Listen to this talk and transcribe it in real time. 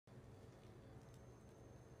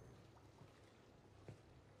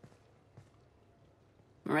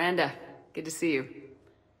Miranda, good to see you.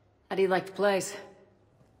 How do you like the place?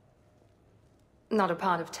 Not a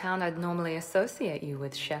part of town I'd normally associate you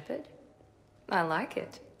with, Shepherd. I like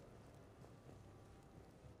it.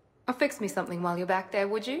 Fix me something while you're back there,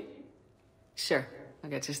 would you? Sure, I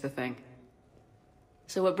got just the thing.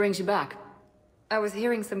 So what brings you back? I was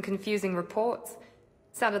hearing some confusing reports.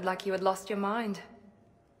 Sounded like you had lost your mind.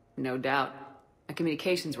 No doubt. My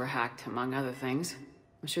communications were hacked, among other things.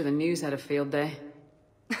 I'm sure the news had a field day.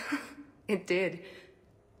 It did.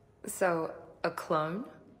 So, a clone?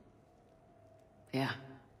 Yeah.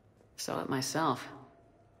 Saw it myself.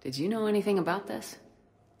 Did you know anything about this?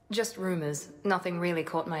 Just rumors. Nothing really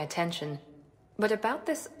caught my attention. But about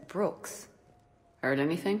this Brooks. Heard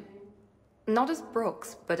anything? Not as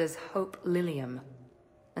Brooks, but as Hope Lilium.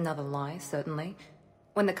 Another lie, certainly.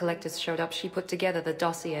 When the collectors showed up, she put together the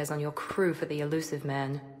dossiers on your crew for the elusive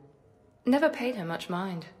man. Never paid her much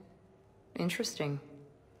mind. Interesting.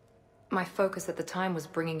 My focus at the time was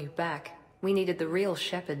bringing you back. We needed the real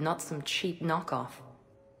Shepherd, not some cheap knockoff.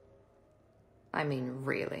 I mean,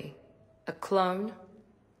 really. A clone?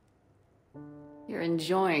 You're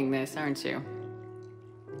enjoying this, aren't you?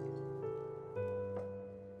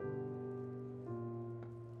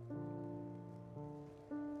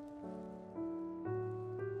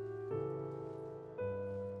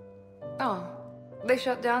 Oh, they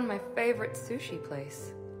shut down my favorite sushi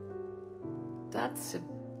place. That's a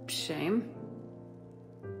shame.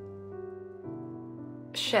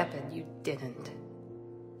 Shepherd, you didn't.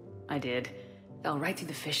 I did. Fell right through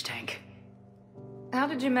the fish tank. How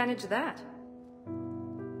did you manage that?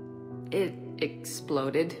 It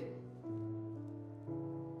exploded.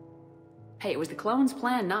 Hey, it was the clone's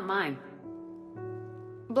plan, not mine.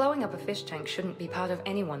 Blowing up a fish tank shouldn't be part of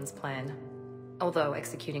anyone's plan. Although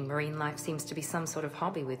executing marine life seems to be some sort of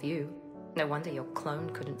hobby with you. No wonder your clone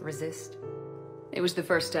couldn't resist. It was the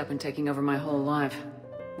first step in taking over my whole life.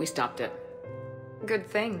 We stopped it. Good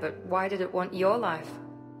thing, but why did it want your life?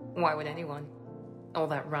 Why would anyone? All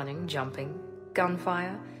that running, jumping,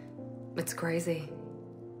 gunfire. It's crazy.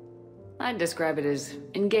 I'd describe it as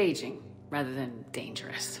engaging, rather than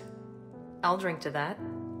dangerous. I'll drink to that.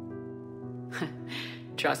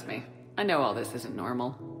 Trust me, I know all this isn't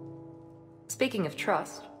normal. Speaking of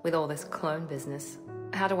trust, with all this clone business,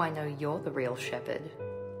 how do I know you're the real Shepherd?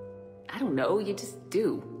 I don't know, you just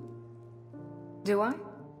do. Do I?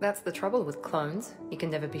 That's the trouble with clones. You can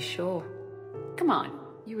never be sure. Come on,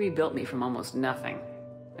 you rebuilt me from almost nothing.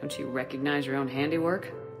 Don't you recognize your own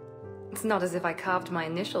handiwork? It's not as if I carved my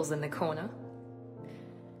initials in the corner.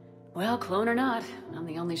 Well, clone or not, I'm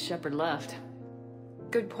the only Shepherd left.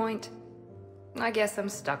 Good point. I guess I'm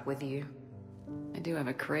stuck with you. I do have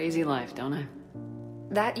a crazy life, don't I?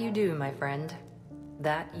 That you do, my friend.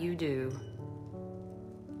 That you do.